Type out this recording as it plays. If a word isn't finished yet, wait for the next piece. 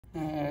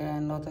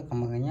Hello tất cả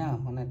mọi người nhá.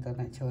 Hôm nay tôi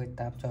lại chơi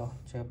 8 trò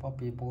chơi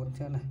Poppy 4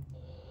 trước này.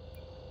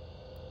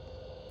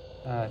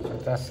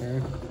 Chúng ta sẽ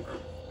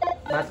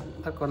bắt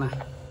con này.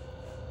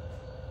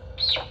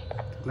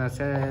 Là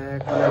sẽ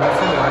con này nó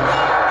sẽ đuổi.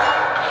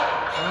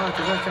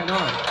 Chúng ta chạy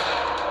thôi.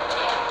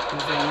 Chúng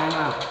ta chạy nhanh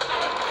vào.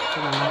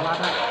 Cho là nó bắt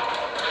đấy.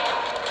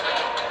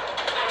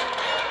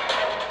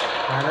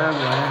 Đấy đó,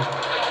 đuổi này.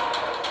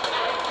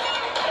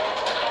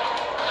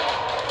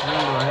 Nó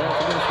đuổi,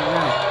 chúng ta chạy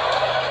nhanh.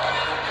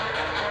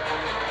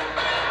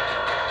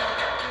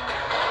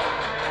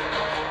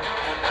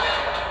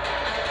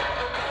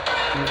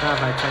 Chúng ta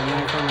phải chạy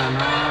nhanh không là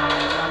nó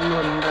ăn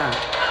luôn chúng ta.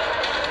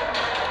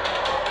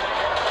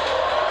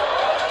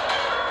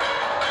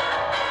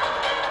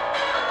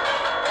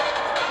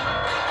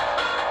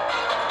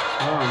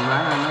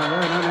 Máy là nó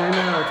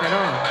rồi chạy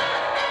đó.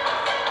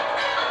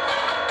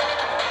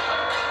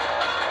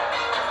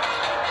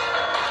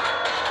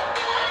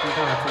 Chúng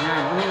ta phải chạy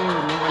nhanh.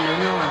 Nó còn đứng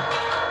đâu à.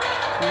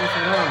 Nó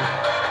chạy đó.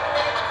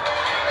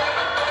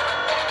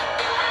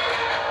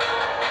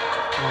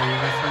 Rồi chúng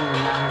ta sẽ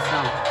nhìn lại hay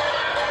sao.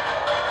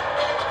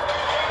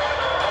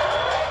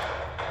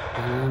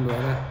 Đuổi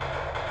đây.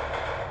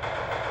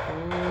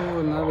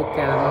 Nó bị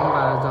kẹt, nó không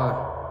vào rồi.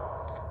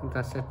 Chúng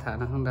ta sẽ thả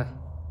nó xuống đây.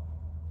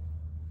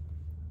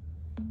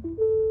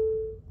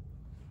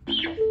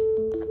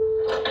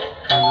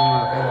 Nó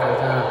mở cái cửa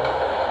ra.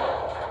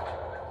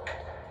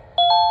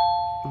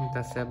 Chúng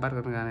ta sẽ bắt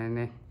con gà này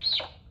lên.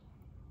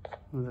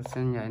 Chúng ta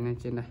sẽ nhảy lên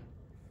trên này.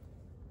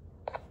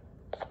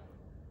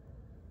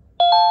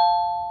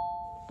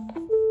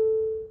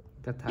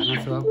 Chúng ta thả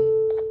nó xuống.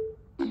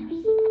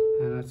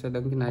 Nó sẽ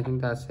đứng trên này, chúng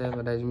ta sẽ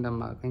vào đây, chúng ta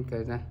mở cánh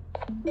cửa ra.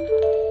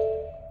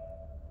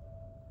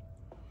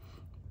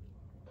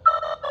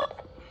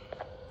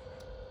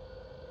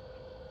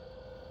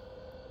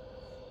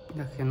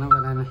 Đã khiến nó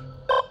vào đây này.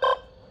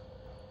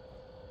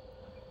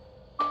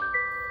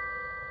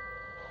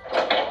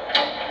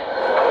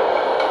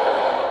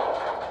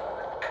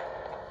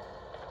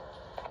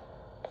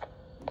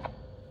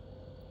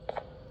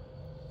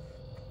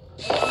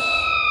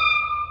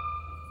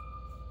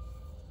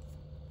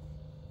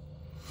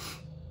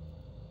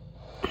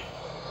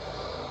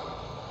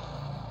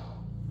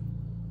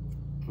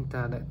 Chúng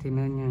ta đợi tí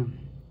nữa nha.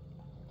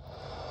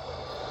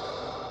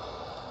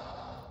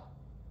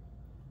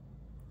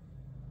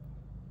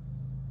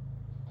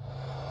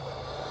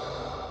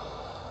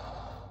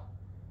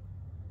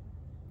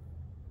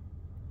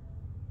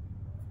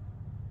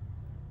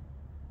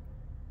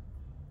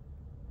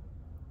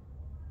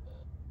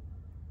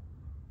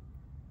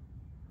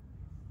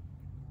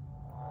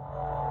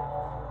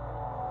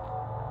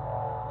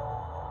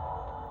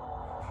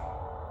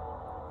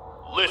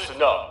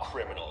 Listen up,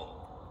 criminal.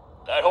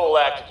 That whole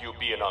act of you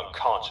being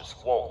unconscious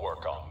won't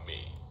work on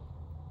me.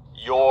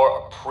 You're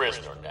a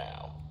prisoner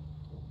now.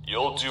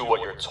 You'll do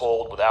what you're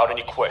told without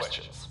any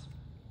questions.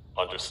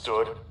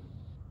 Understood?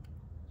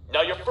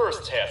 Now your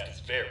first task is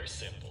very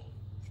simple.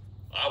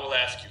 I will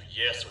ask you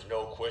yes or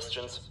no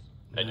questions,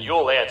 and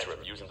you'll answer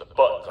them using the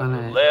buttons on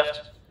your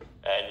left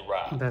and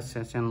right.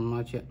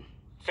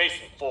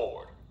 Facing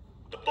forward,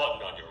 the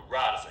button on your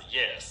right is a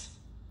yes,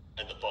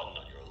 and the button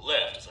on your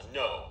left is a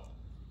no.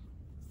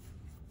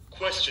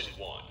 Question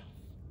 1.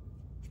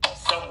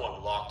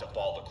 Someone locked up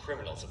all the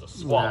criminals in the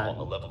swamp on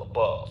the level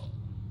above.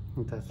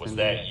 Was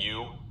that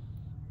you?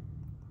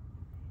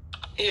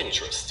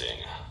 Interesting.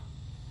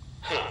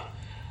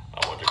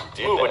 I wonder who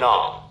did that. Moving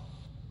on.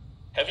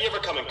 Have you ever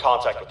come in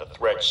contact with the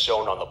threat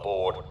shown on the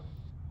board?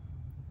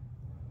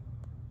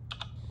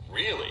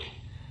 Really?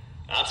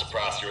 I'm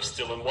surprised you're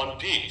still in one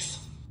piece.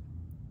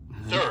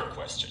 Third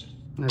question.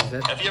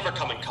 Have you ever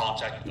come in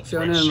contact with the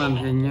threat shown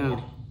on the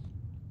board?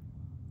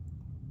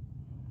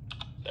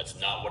 That's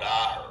not what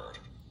I heard.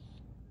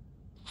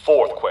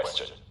 Fourth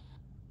question.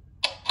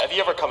 Have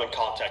you ever come in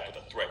contact with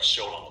the threat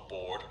shown on the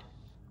board?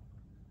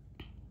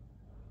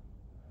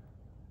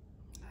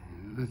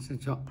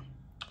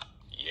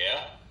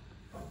 Yeah?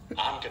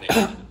 I'm gonna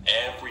give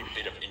every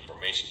bit of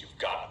information you've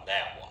got on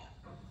that one.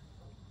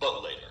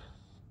 But later.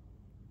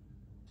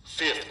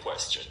 Fifth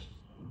question.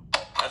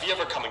 Have you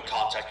ever come in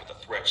contact with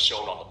the threat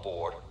shown on the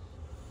board?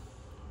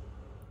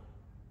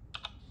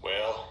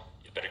 Well,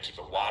 you better keep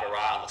a wider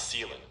eye on the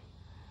ceiling.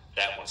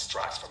 That one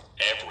strikes from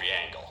every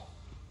angle.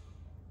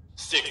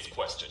 Sixth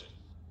question.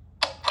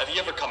 Have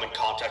you ever come in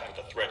contact with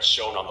the threat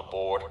shown on the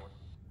board?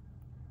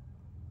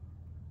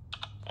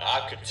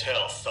 I could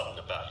tell something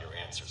about your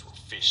answers were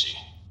fishy.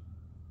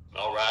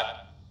 All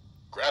right,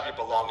 grab your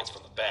belongings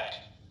from the back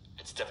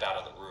and step out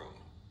of the room.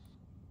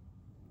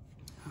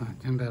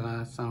 Chúng ta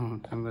là xong,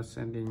 chúng ta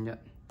sẽ đi nhận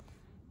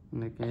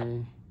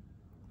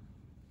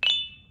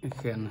cái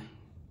khiển này.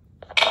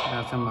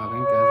 Ta sẽ mở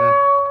cánh cửa ra.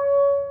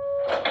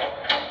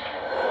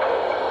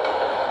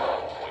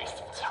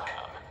 Waste of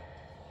time.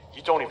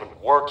 You don't even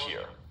work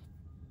here.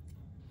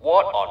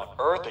 What on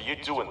earth are you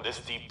doing this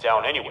deep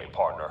down anyway,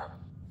 partner?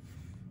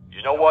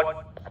 You know what?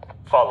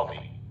 Follow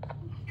me.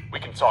 We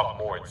can talk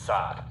more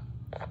inside.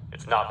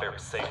 It's not very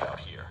safe out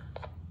here.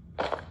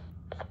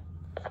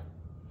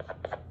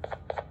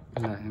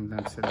 Này, chúng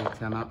ta sẽ đi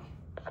theo nó.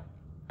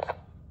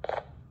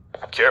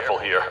 Careful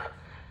here.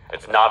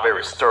 It's not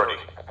very sturdy.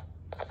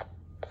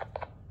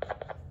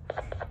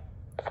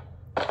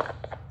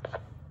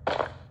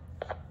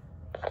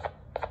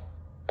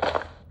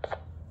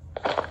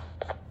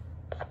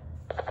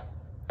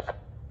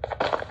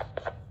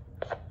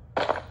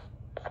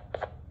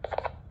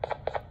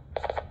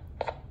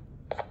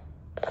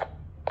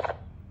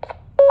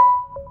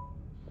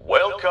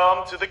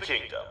 Welcome to the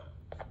kingdom.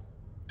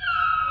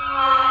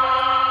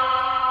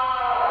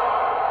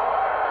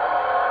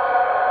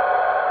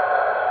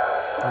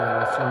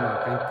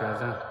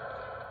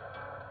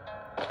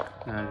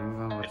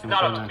 It's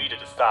not up to me to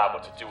decide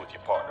what to do with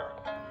your partner.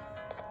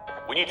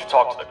 We need to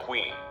talk to the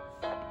queen.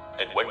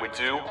 And when we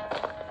do,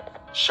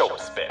 show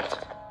respect.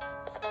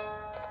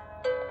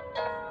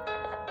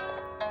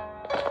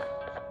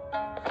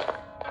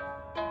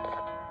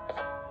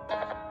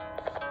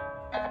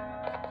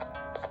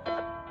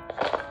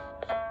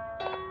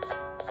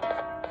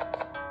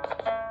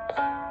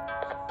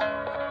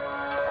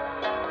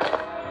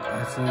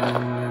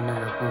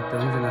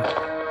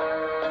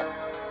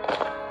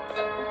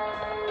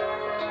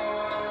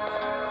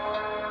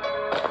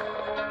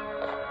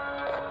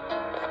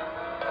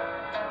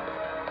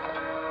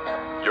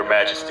 Your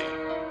Majesty,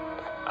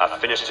 I've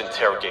finished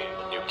interrogating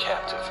the new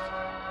captive.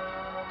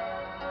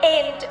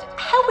 And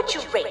how would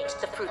you rate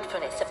the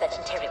fruitfulness of that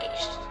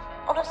interrogation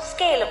on a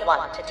scale of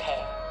 1 to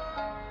 10?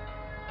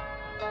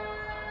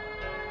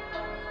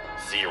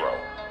 0.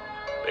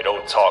 They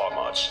don't talk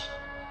much,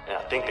 and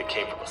I think they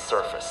came from the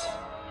surface.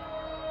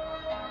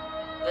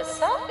 The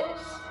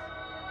surface?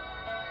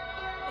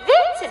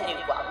 That's a new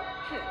one.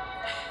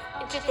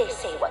 Did they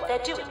say what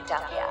they're doing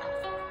down here?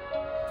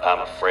 I'm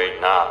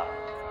afraid not.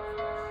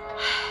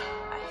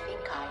 I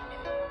think I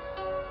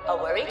know.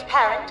 A worried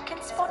parent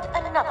can spot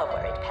another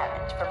worried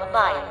parent from a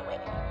mile away.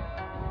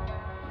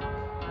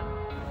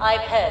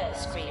 I've heard the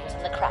screams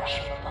and the crash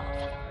from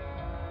above.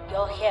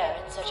 You're here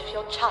in search of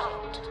your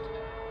child.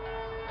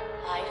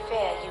 I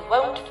fear you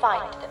won't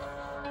find them.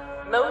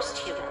 Most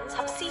humans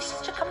have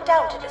ceased to come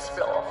down to this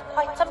floor for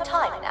quite some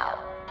time now.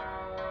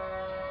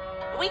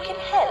 We can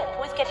help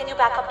with getting you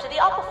back up to the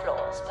upper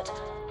floors, but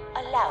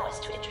allow us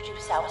to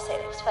introduce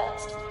ourselves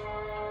first.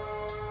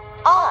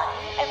 I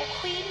am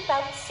Queen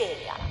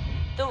Valcelia,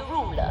 the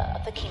ruler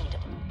of the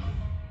kingdom.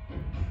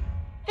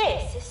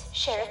 This is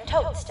Sheriff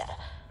Toadster,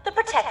 the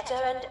protector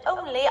and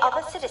only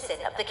other citizen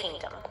of the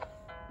kingdom.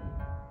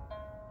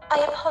 I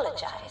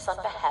apologize on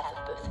behalf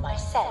of both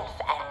myself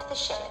and the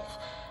sheriff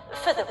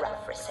for the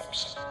rough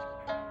reception.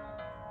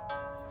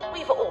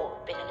 We've all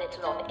been a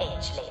little on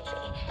edge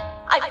lately.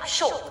 I'm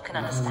sure you can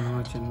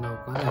understand.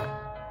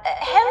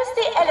 How's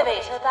the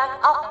elevator back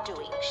up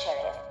doing,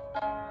 Sheriff?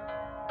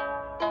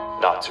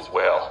 Not too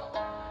well.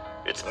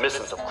 It's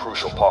missing some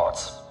crucial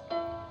parts.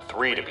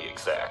 3 to be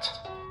exact.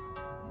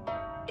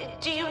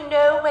 Do you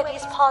know where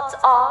these parts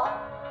are?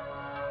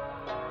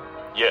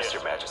 Yes,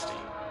 Your Majesty.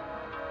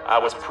 I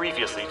was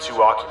previously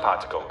too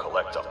occupied to go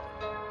collect them.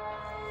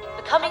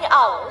 The coming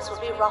hours will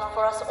be rough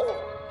for us all.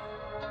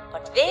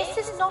 But this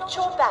is not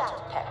your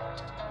battle,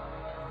 parent.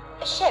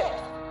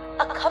 Sheriff,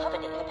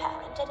 accompany the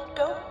parent and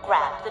go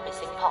grab the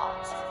missing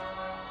parts.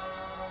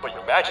 But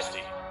Your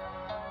Majesty,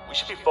 we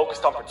should be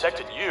focused on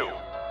protecting you.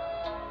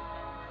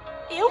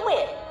 You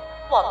will,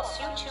 once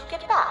you two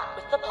get back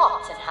with the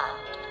parts in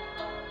hand.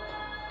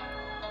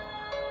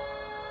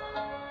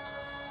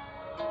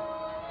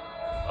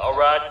 All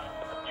right,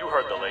 you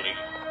heard the lady.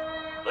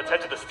 Let's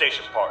head to the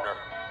station, partner.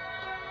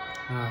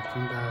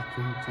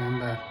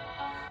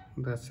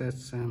 Chúng ta sẽ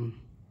xem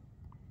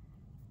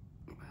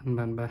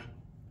Banban.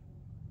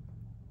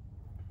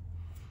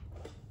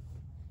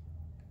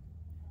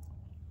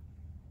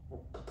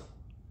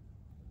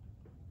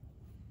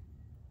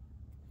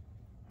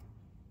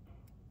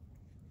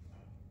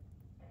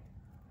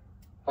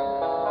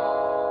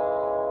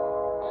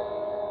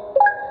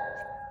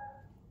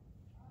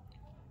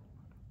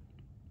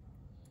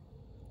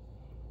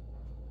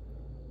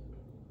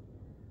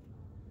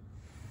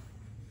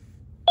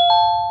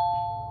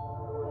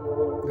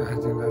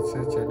 Chúng ta sẽ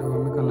chạy đua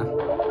mấy con này.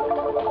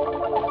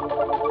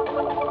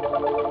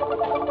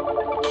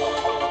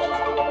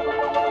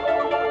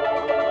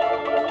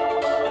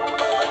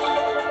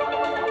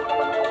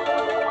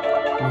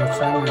 Màu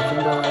xanh này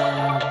chúng ta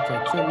chạy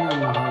trước nha,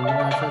 màu hồng chúng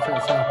ta sẽ chạy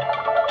sau.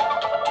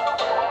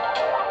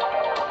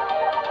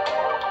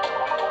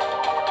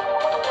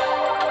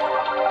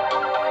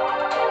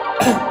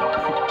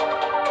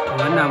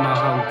 Vẫn là màu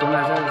hồng chúng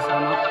ta sẽ chạy sau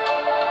nó.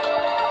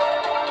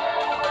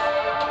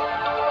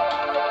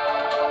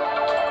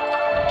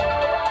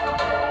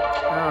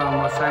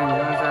 Màu xanh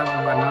chúng ta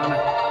sẽ gần nó này.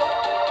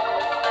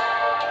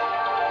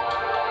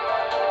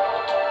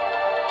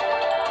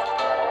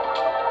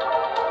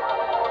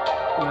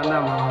 Đó là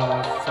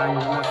màu xanh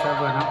chúng ta sẽ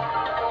vượt nó.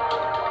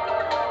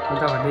 Chúng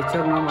ta phải đi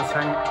trước nó màu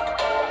xanh.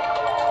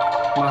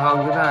 Màu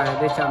hồng chúng ta phải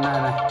đi chậm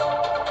này này.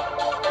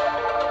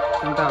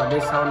 Chúng ta phải đi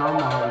sau nó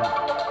màu hồng.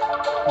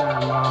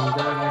 Màu hồng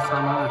chúng ta đi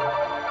sau nó này.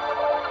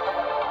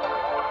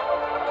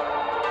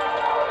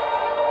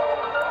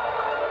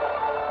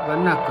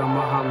 Vẫn là cửa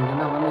màu hồng, chúng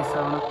ta vẫn đi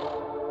sau nữa.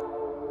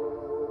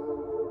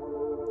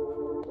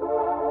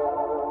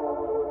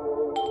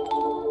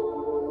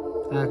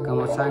 Cửa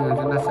màu xanh rồi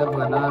chúng ta sẽ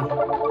vượt nó.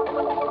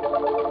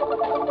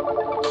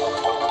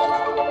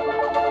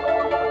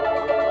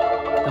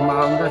 Cửa màu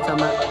hồng cho chậm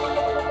lại.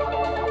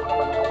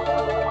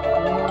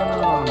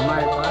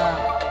 May quá.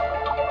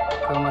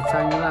 Cửa màu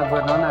xanh nữa là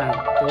vượt nó này.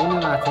 Tí nữa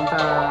là chúng ta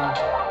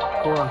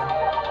thua.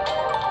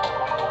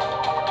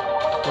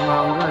 Cửa màu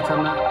hồng rất là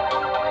chậm lại.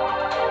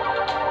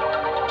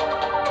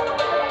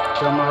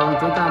 Cửa màu hồng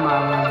chúng ta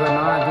mà vượt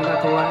nó là chúng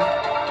ta thua ấy.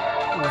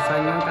 Màu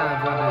xanh chúng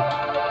ta vượt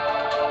này.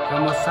 Cửa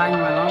màu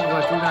xanh mà nó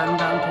vượt chúng ta cũng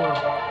thua.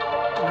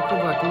 Nó cứ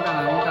vượt chúng ta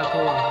là chúng ta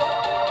thua.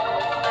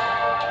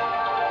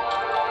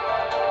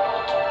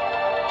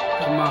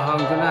 Cửa màu hồng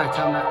chúng ta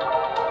chậm lại.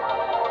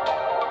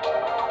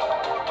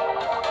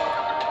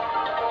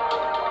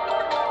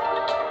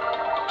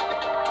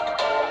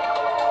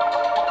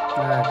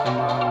 Đây cửa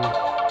màu hồng.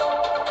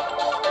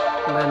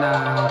 Đây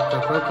là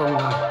cửa cuối cùng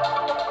rồi.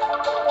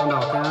 Con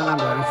đỏ cái nó đang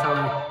đợi đằng sau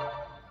này.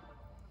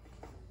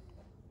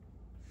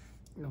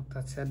 Chúng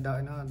ta sẽ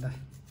đợi nó ở đây.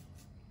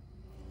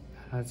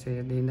 Nó sẽ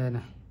đi đây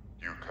này.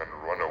 You can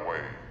run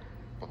away,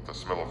 but the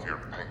smell of your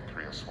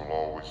pancreas will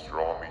always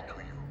draw me to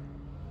you.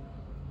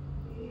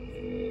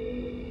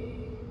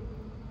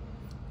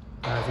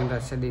 Và chúng ta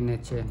sẽ đi lên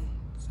trên.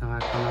 Sau hai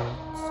con nó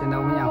chiến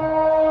đấu với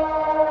nhau.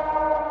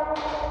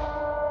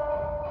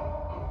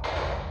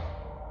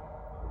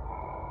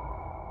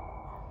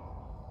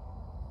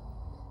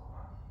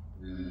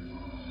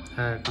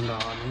 Con đỏ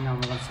với nhau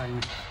với con xanh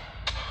này.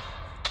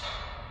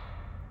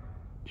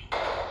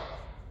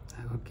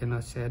 Con kia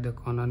nó sẽ được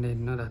con nó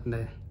lên, nó đặt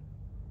đây.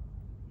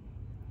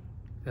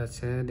 Giờ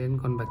sẽ đến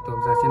con bạch tuộc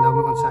ra chiến đấu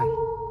với con xanh.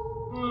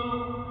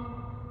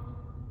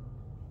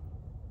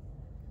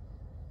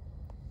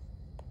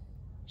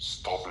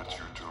 Stop it,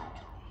 you two.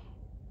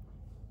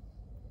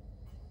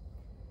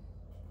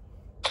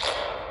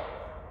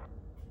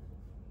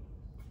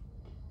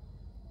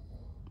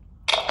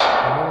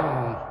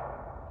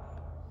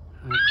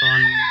 Hai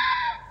con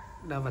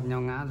đã vật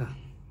nhau ngã rồi.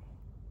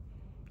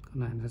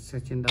 Con này nó sẽ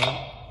chiến đấu.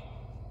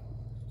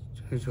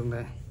 Chui xuống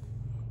đây.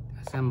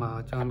 Sẽ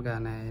mở cho con gà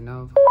này nó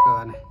vào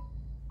cửa này.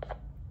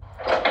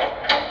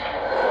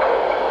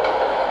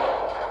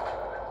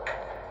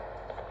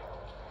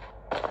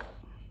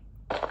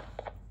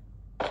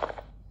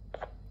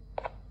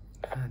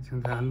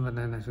 Chúng ta ấn vào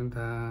đây là chúng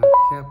ta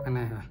khép cái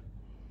này vào.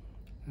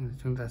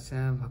 Chúng ta sẽ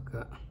vào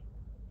cửa.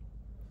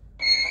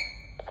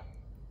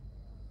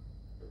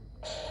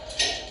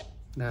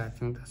 Đây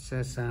chúng ta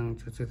sẽ sang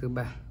trò chơi thứ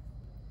 3.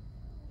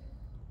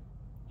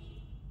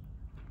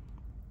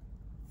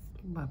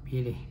 Bà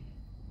pi đi.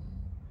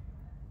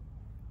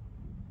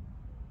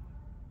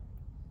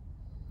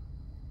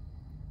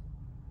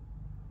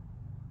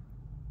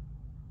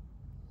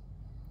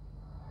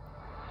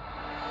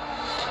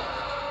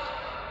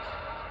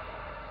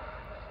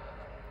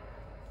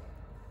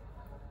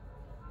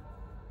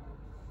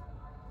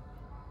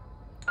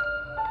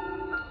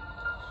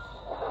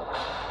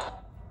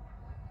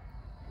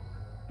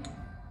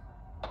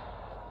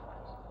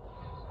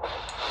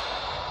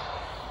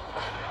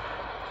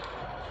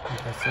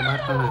 Ta sẽ bắt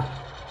con này.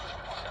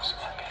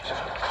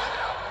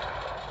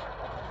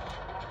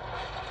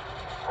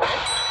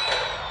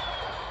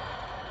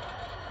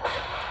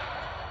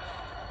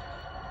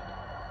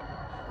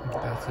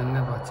 Ta sẽ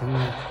nắp vào trứng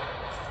này.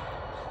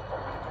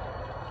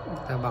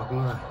 Ta bọc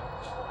nó vào.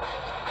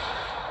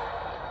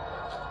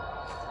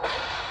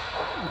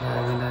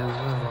 Đây bên đây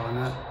có vỏ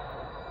nữa.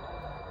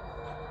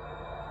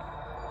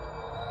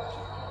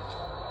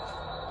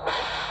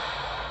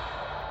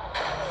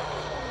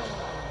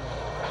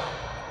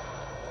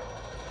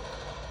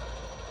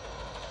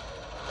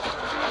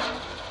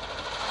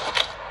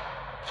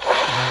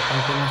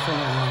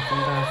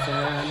 Chúng ta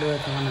sẽ đưa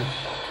cho con này.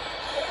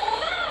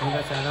 Chúng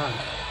ta sẽ rồi.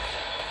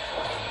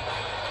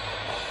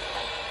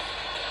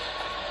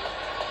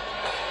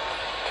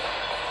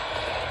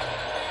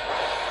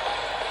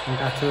 Chúng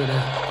ta chui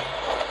đây.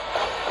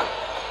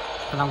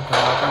 Trong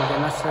cửa con kia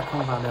nó sẽ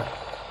không vào được.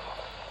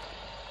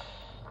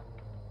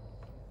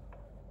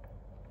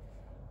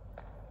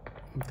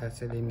 Chúng ta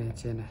sẽ đi lên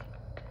trên này.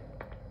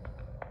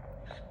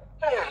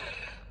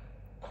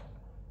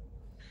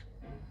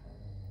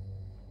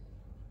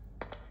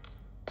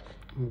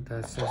 Chúng ta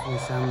sẽ đi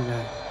sang bên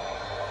này.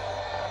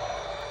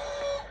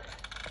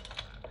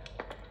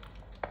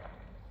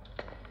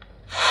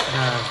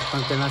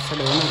 Con kia nó sẽ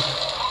đến này.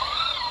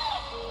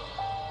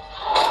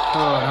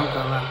 Đóng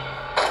cửa vào.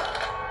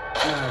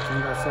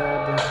 Chúng ta sẽ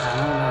đi thẳng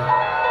lên này.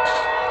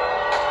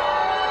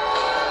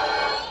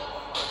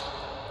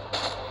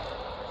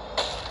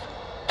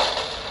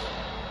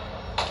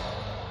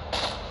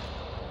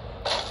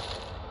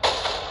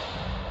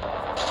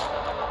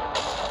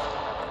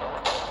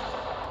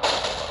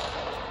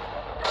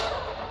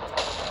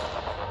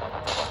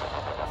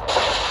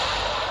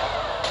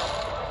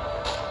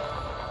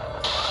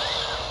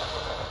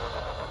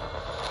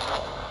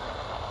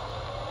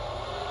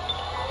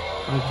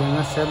 Con kia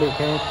nó sẽ bị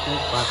cái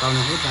quả cầu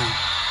này hút vào.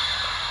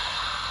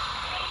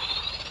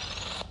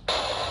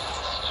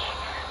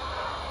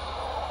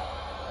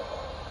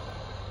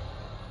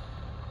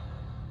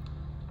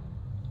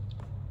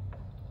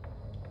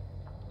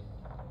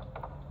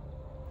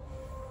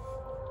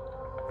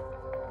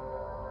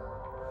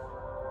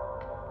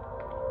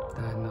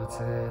 Đây nó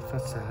sẽ phát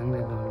sáng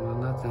lên rồi nó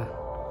nát ra.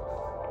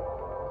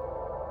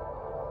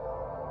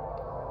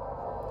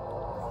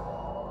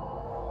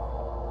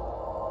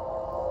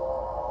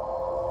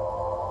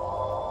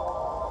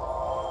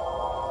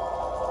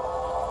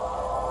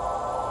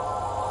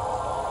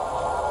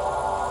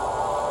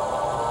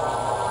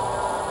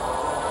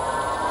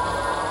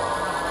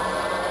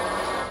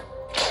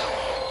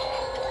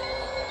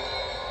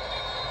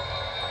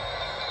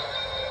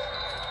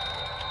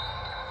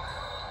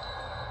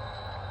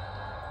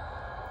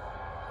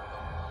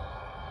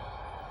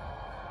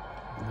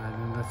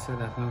 Sẽ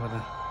đặt nó vào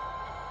đây.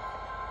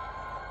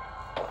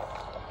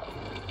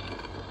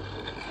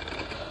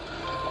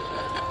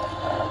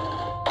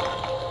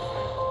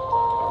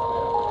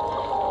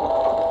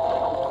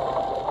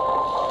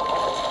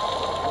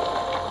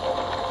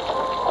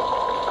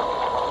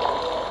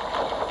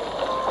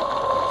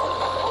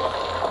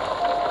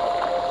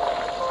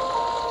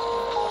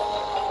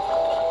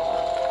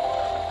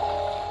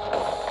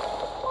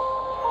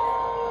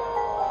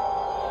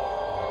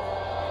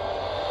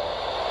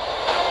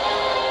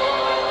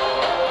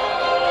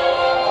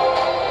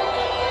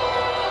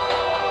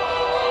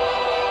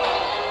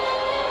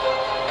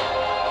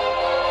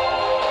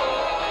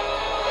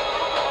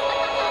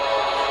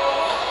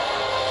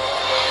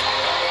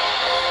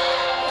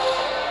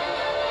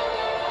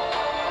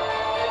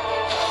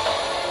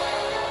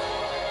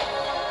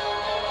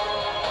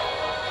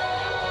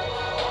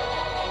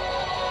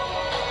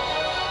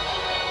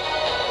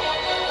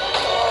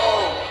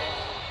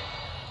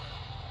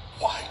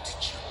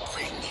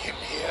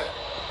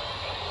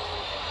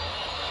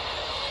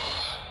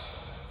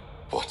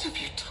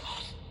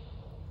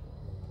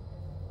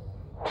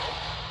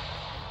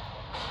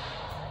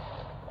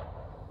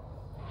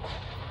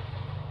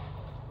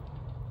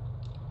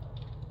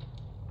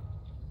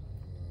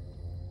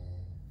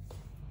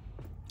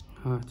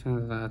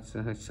 Chúng ta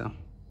sẽ xong.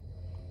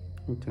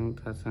 Chúng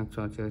ta sang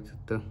trò chơi thứ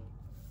tư.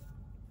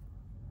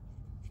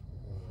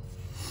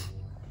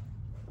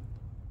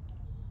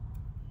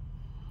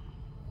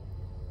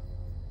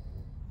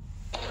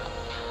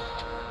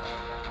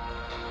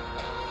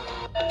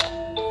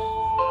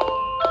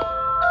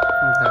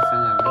 Chúng ta sẽ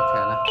nhảy cái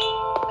thẻ này.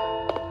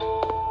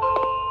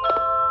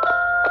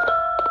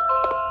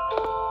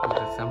 Chúng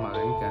ta sẽ mở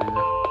cánh cửa này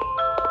ra.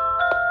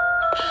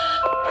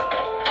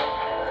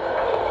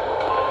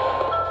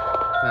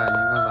 Đây là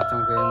những con vật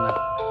trong game này.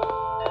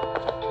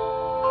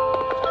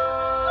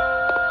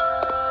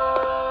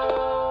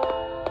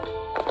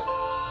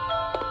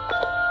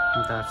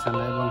 Chúng ta sẽ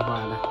lấy bông hoa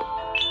này.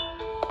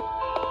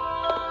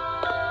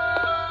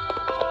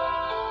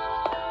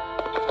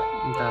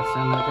 Chúng ta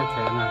sẽ lấy cái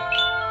thẻ này.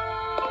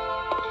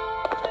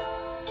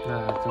 Và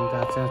chúng ta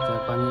sẽ trải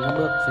qua những cái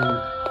bước trên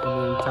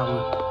bên trong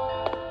này.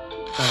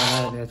 Sau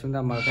đây để chúng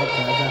ta mở cái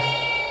thẻ ra.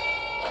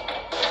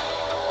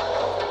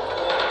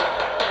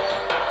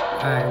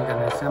 Đây, cái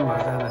này sẽ mở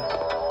ra này.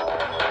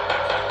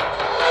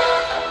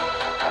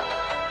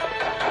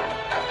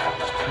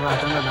 Và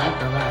chúng ta đóng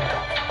cửa vào.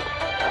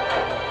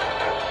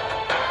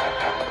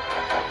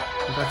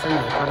 Chúng ta sẽ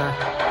nhảy qua đây.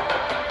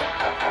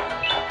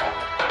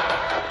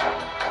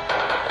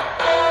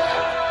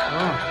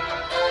 Đó.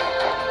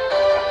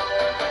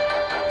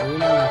 Tí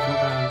nữa là chúng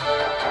ta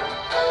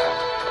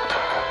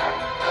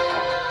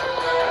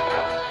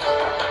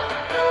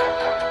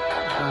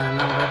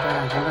nằm cái tay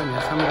này chúng ta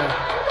nhảy xong đây.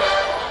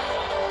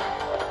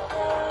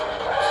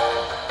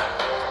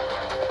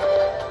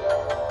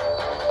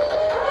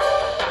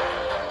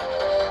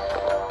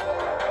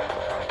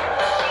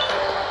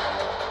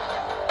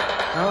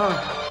 Đó.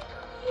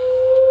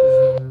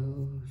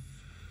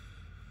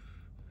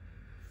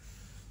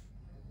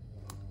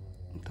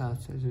 Ta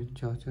sẽ dùng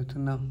trò chơi thứ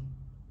 5.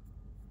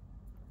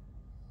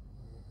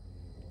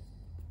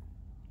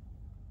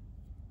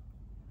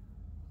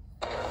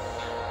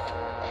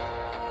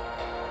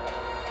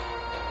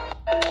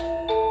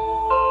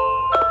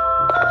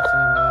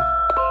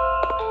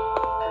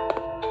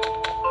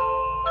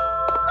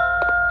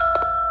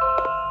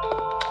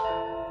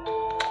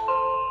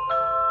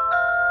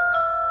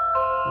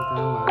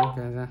 Mở cái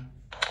cửa ra.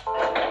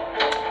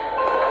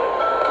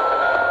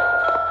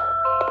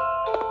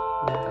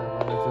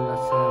 Chúng ta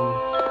xem.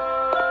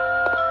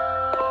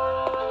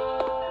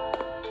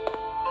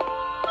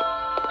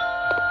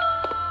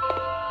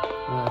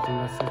 Và chúng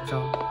ta sẽ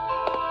chọn.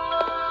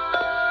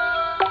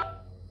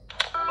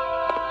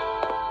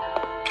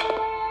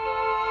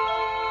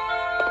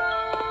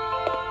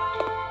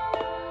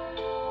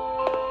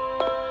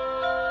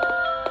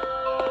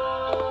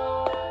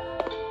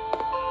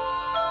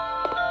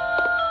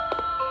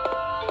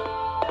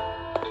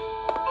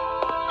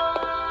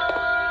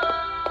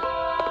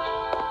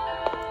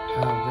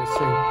 Vệ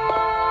sinh.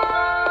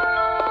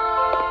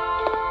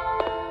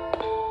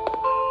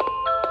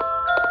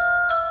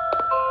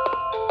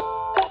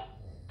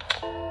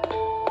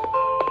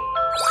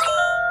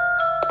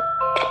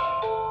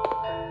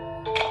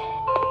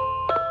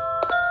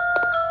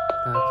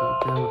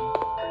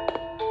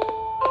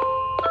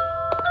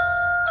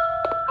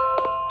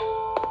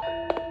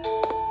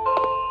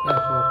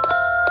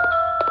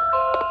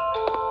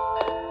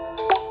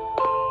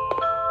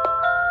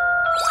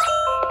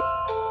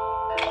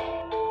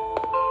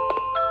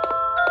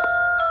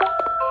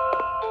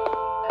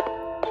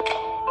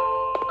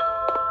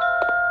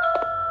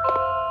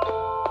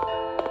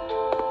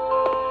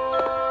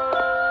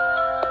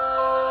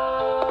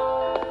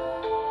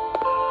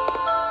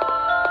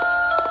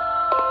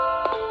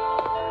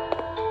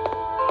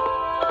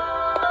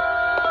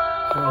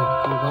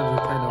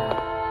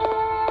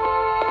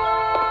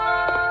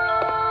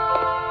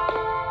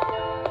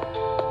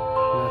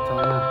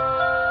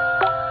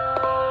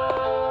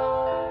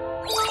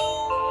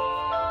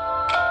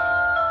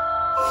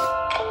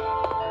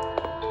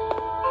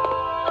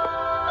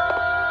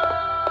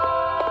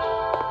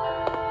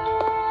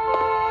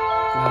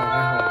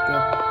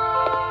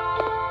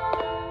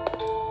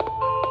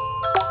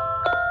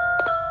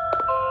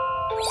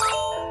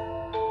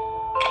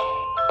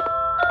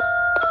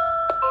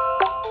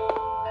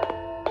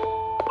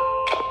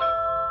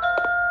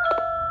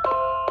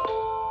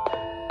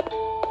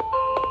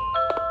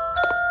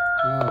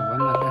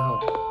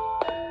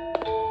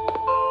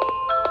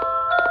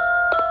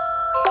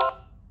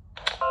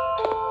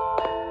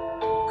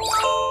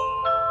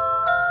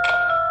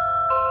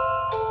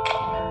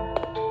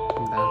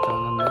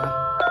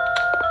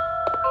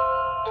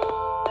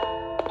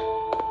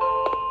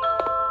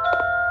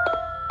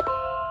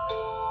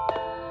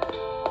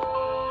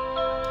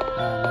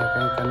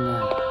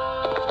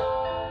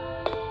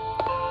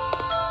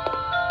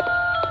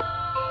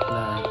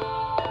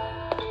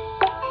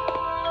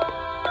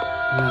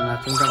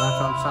 là chúng ta đã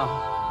chọn xong.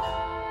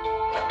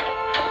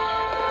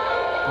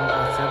 Chúng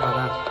ta sẽ vào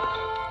đây.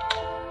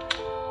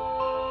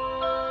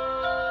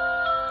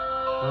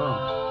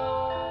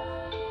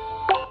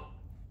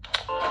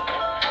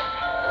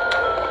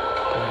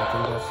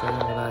 Chúng ta sẽ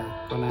vào đây.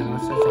 Con này nó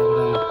sẽ chạy vào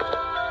đây.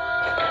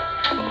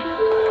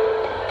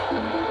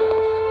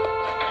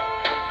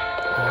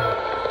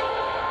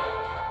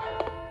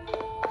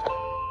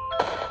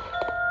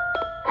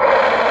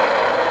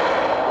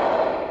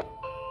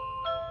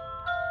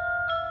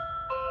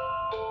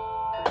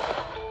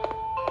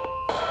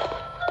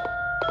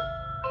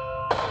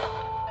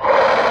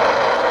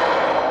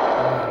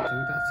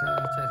 Chúng ta sẽ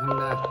chạy xuống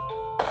đây.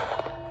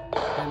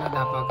 Đây nó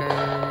đạp vào cái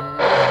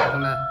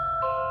xuống đây.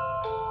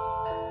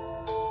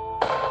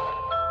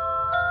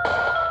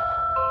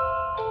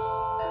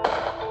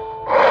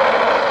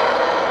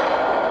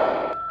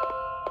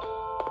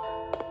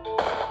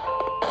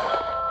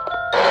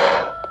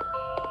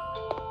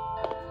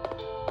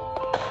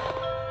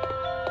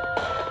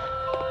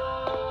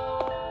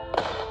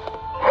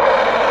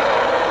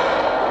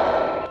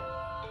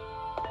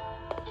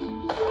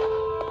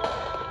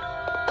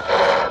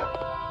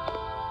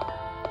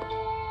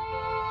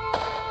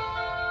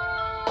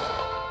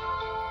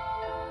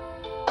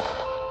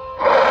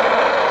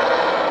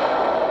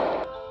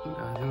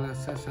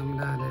 Sẽ xong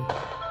ra đây.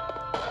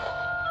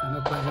 Nó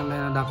quay sang đây,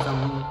 nó đập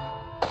xong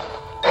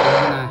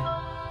cái này.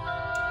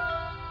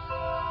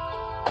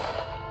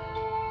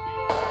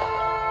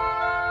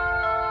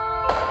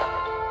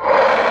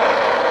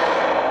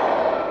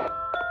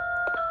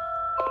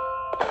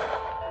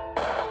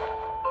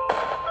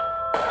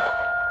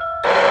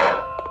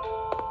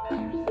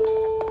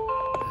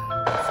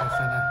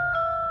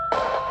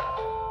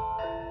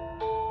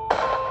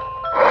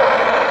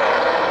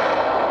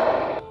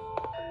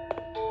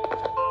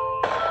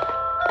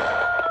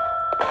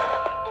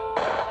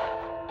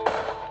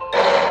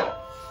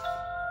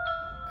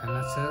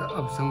 Nó sẽ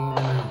ập sang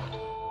bên này.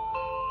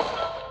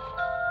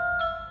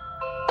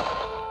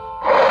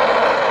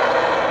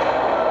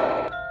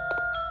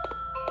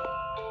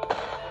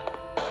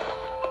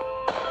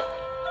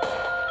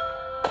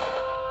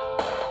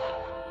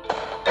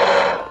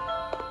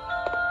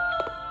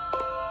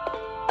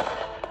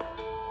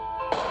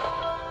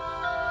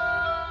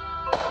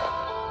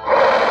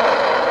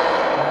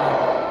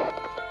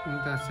 Chúng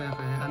ta sẽ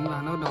phải ấn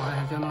vào nút đỏ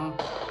này cho nó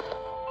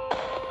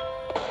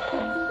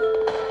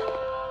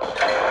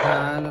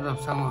nó đọc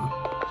xong rồi.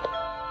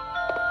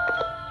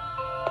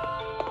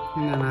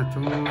 Như này là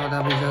chúng nó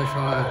đã bị rơi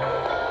xong rồi,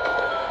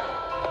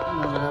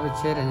 nó đã bị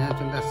chết rồi nhá.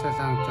 Chúng ta sẽ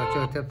sang trò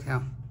chơi tiếp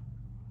theo.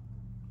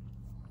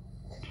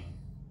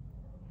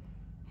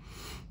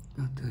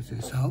 Từ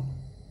thứ 6.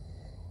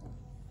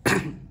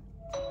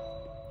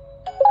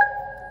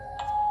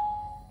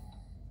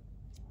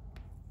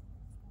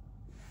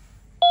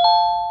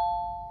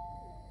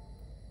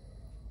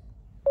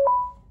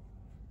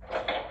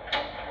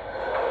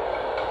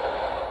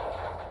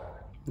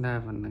 Đây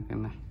vẫn là cái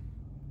này.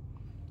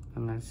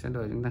 Cái này sẽ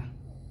đổi chúng ta.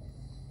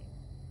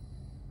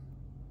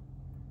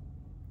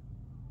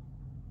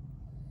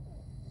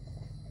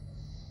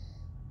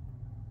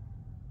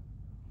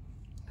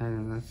 Đây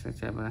nó sẽ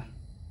chạy vào đây.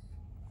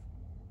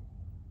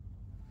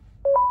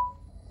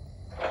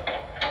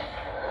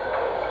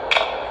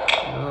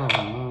 Nó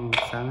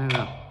sáng lên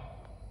rồi.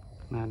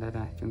 Nào đây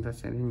này, chúng ta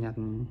sẽ đi nhặt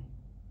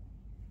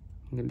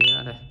cái đĩa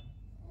ở đây.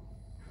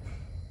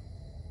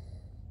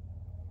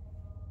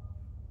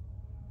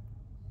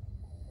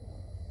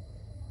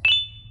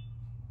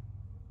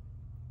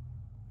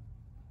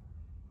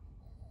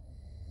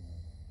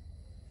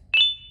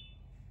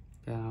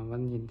 Nó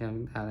vẫn nhìn theo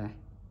chúng ta đây.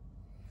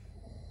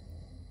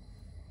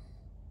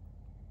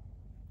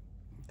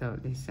 Tôi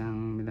đi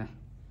sang bên đây.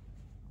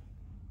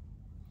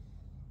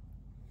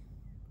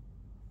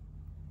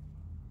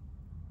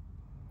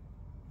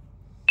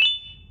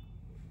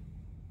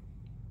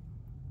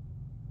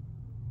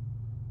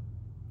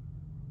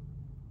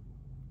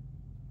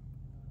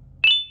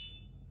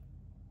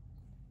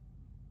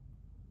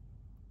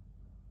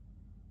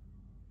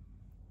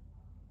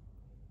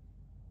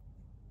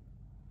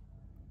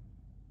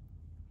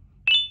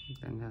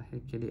 Đang ra hết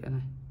cái đĩa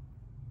này.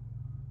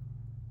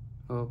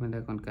 Ô, bên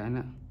đây còn cái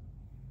nữa.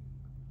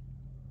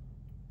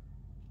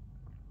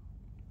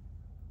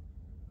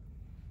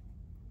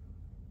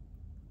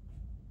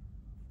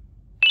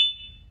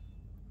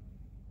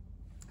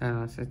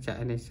 Nó sẽ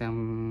chạy đi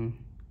xem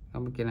ở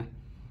bên kia này.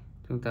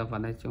 Chúng ta vào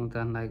đây, chúng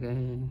ta lấy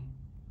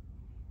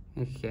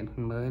cái khiển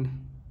con mới này.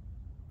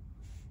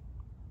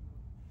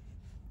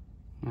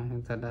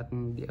 Chúng ta đặt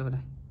đĩa vào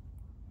đây.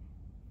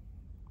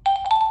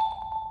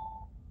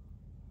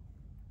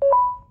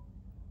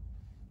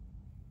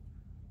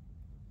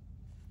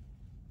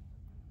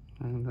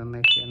 Chúng ta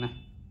lấy khiển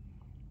này.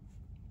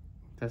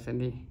 Ta sẽ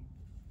đi.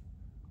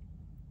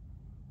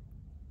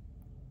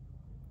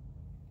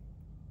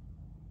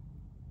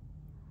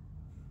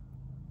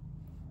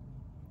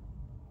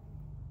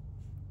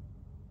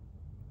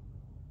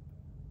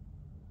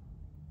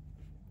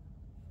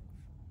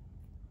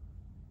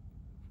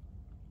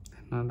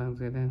 Nó đang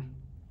dưới đây này.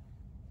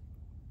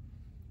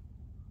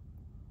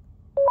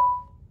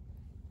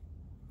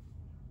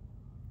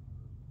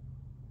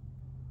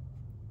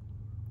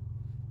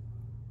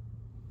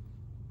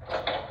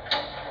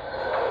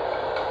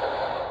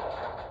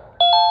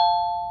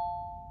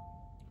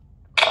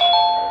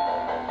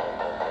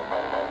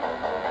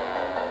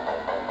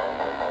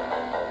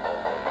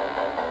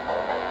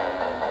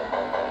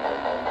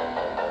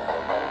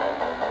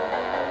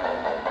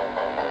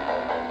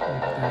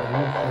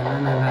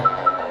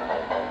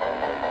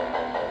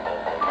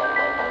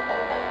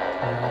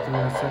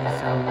 sẽ đi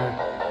sang này.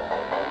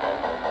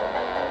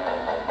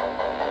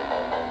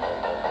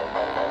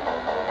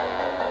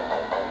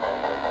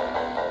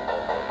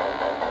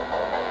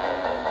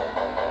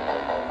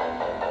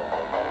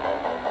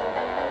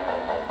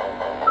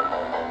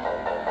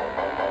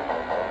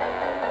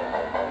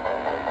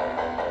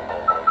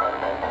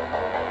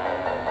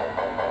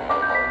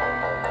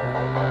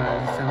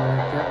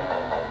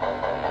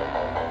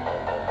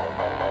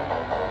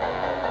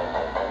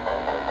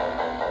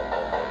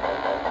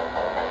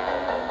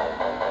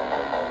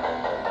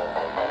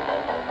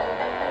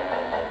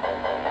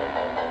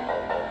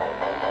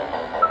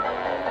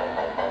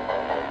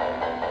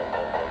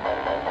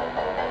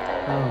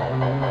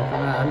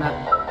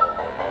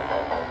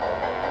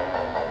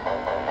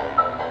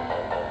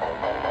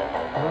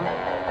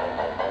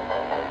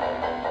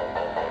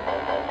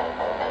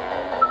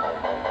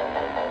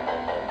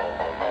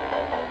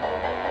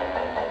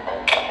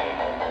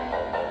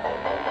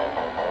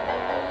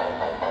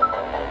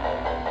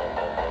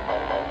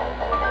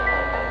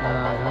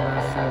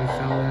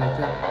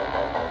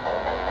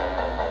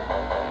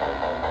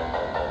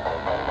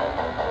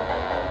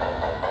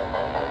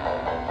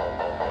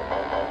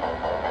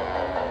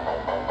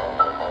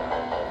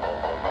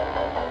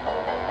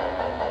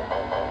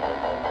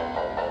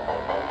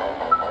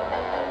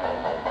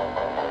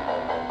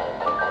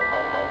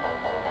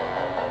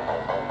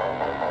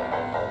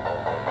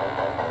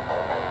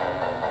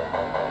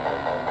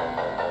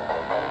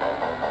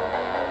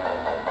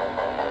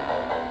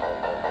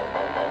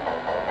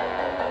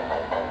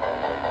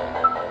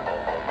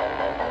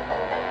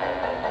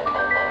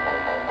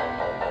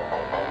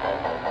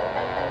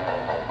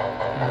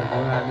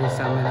 Đi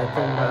sang bên này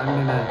trên và ăn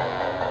bên này.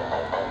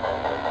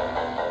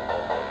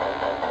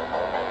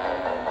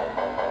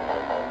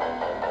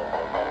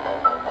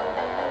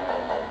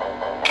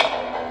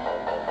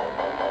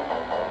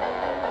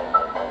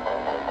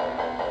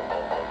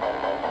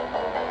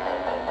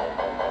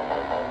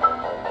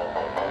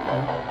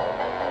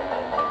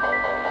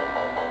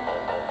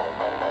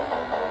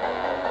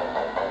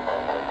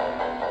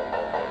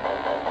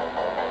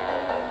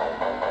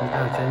 Chúng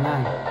ta chạy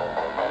nhanh.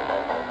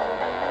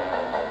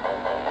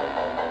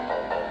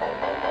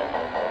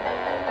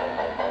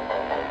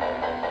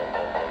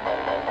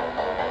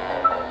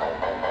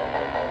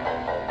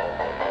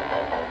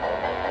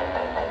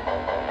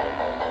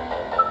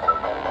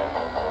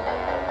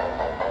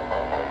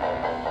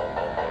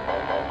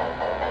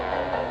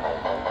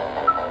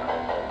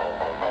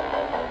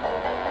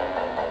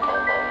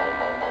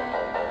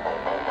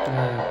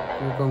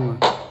 Cuối cùng rồi.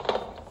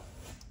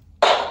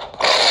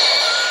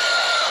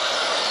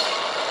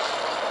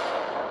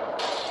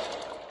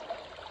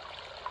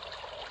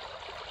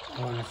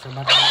 Rồi sẽ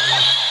bắt đầu.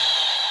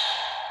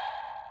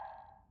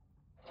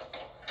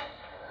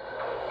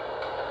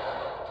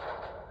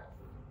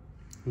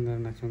 Đây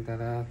là chúng ta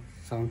đã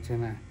xong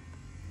trên này.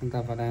 Chúng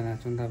ta vào đây là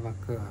chúng ta vào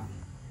cửa.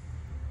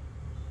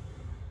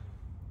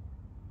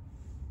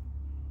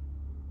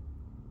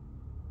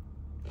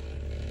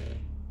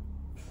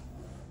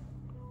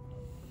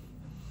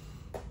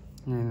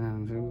 Này là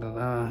chúng ta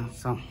đã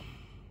xong.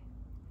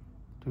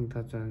 Chúng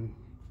ta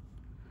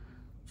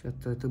sẽ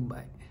tới thứ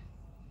 7.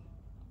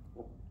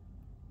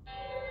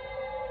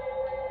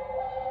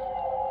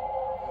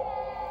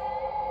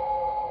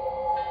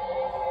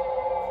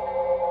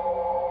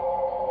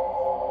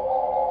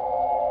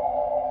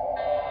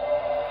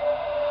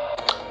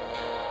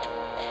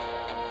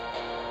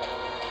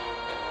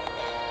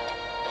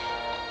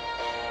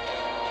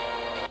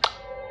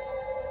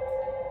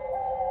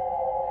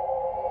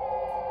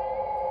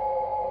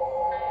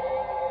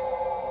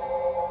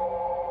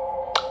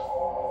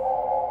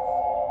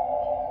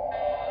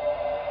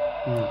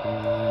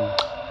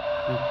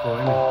 Cối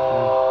này.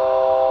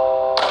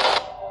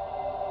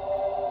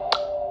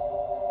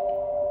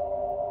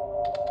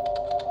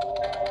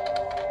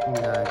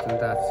 Rồi chúng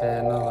ta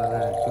sẽ nó vào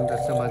đây, chúng ta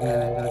sẽ bật nghe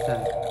này cho chạy.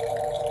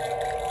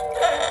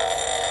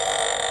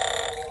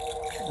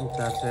 Chúng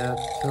ta sẽ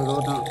thiêu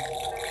đốt nó.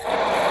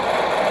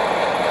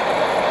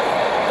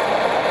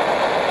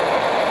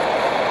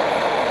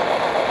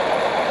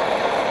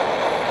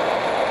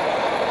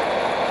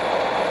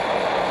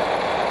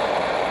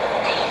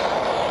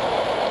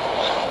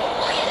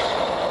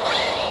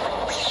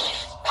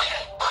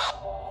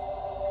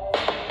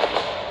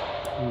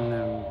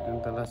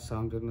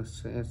 Xong chúng ta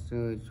sẽ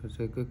rơi trò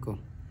chơi cuối cùng.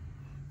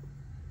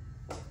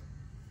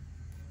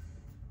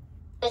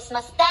 Chúng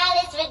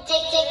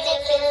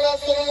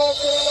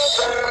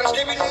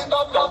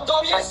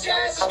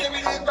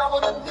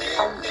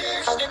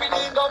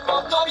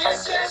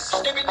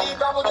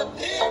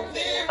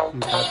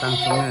ta tăng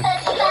xuống này.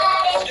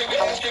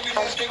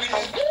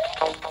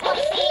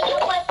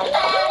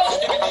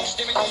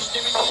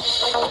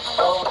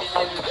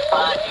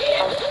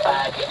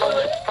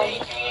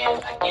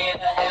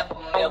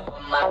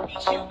 My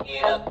piece, you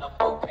get a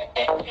couple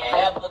grand.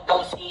 Never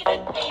gon' see the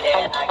day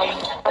that I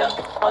ain't got the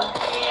fun.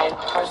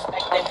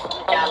 Perspective from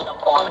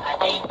California, I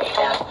ain't been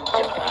out to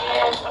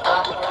Japan.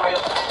 I'm a real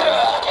fan.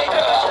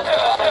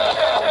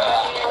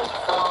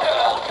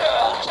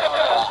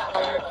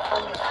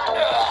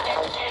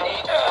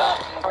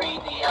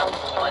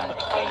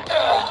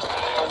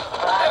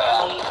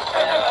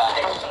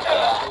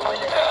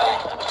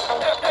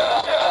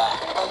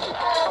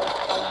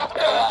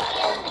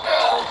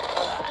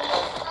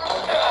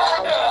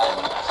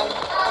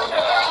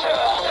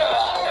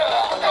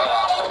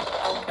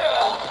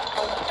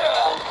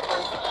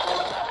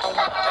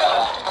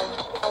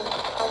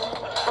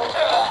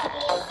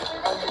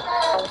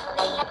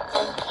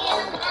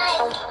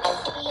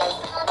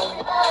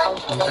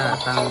 chúng ta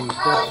tăng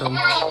tiếp súng.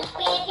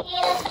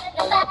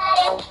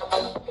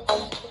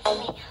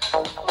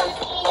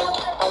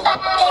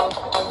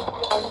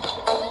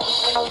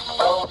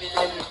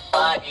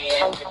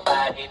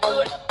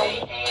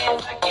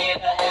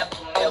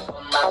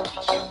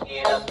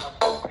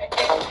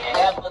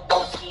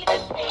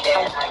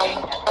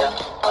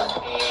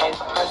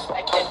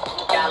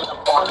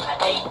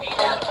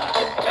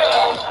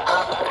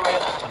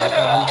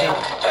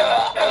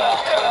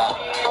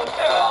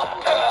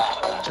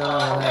 Cho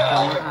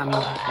nó ăn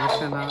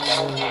cho nó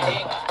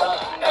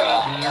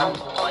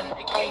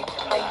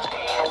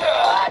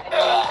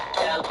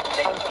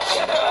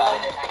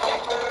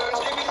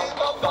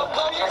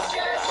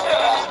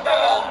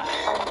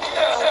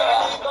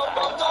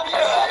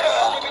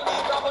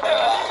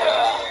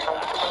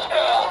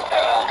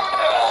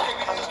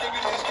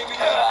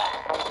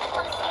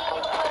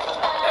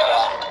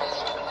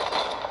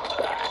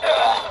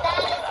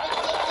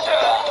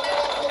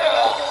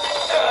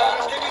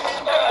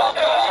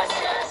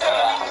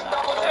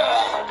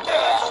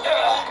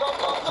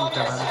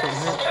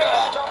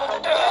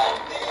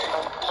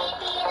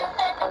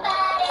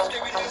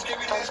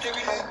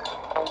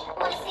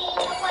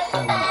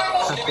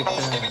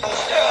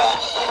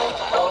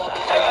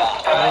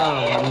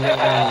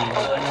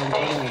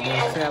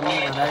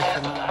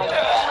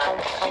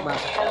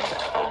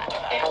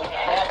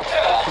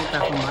chúng ta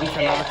không bắn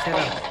cho nó chết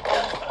đâu.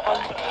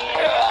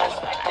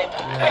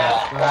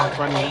 Và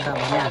con chúng ta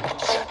bắn nhạt.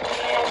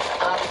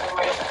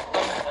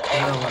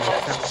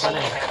 Chắc quá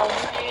đây.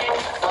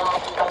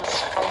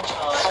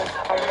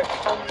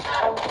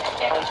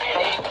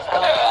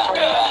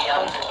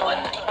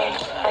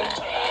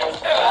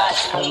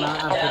 Không nó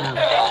ăn thế nào.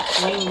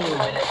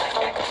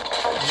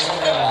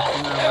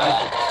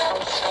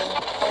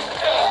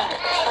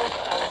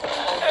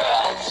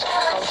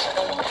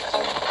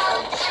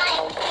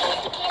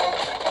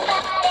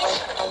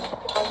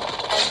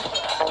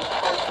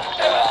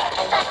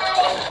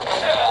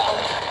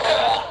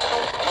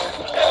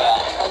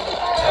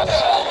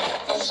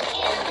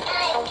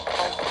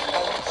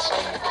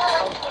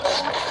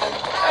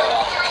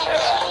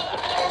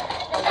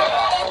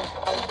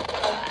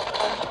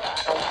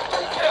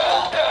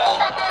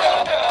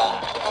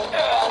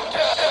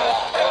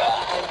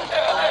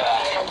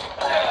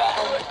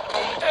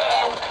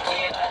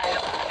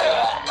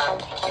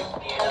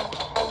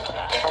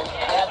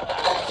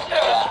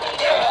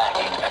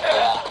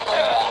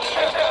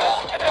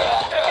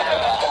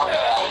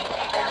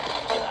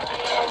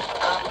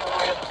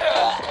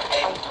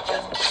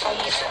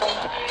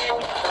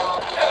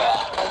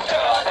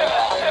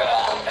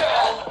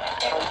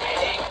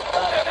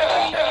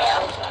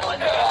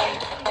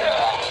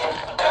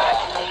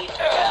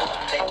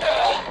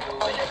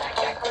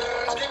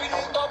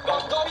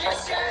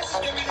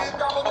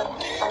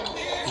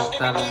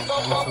 Ta bắn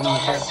súng một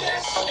cái.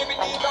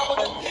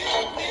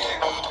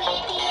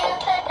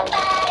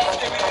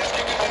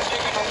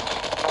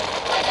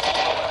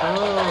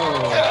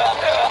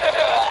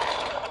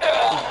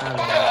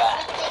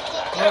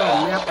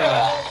 Mép rồi.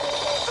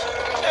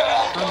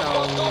 Bắt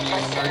đầu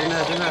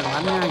thế này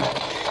bắn nhanh.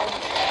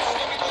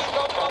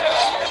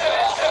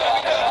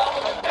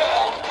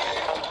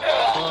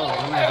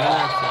 Cái này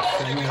là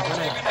phải nhiều cái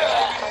này.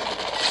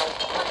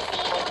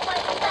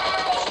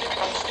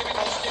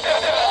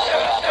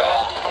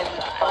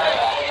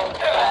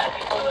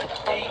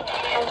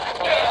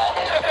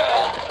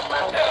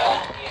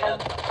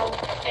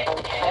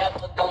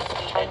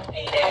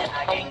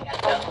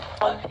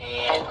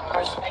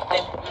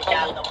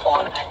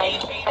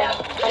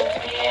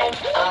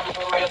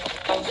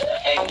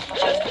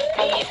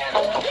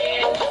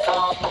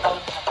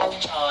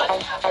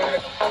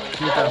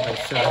 Chúng ta phải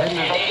sửa hết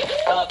này.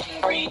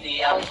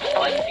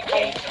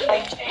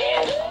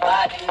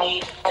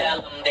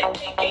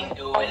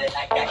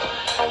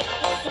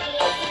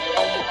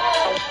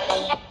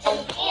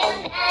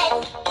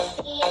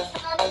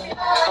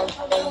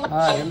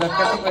 Chúng ta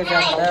kết thúc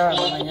video ở đây rồi.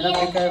 Mọi người nhớ đăng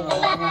ký kênh và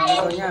ủng hộ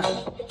video nhé.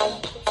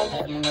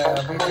 Hẹn mọi người ở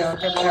video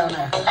tiếp theo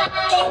này.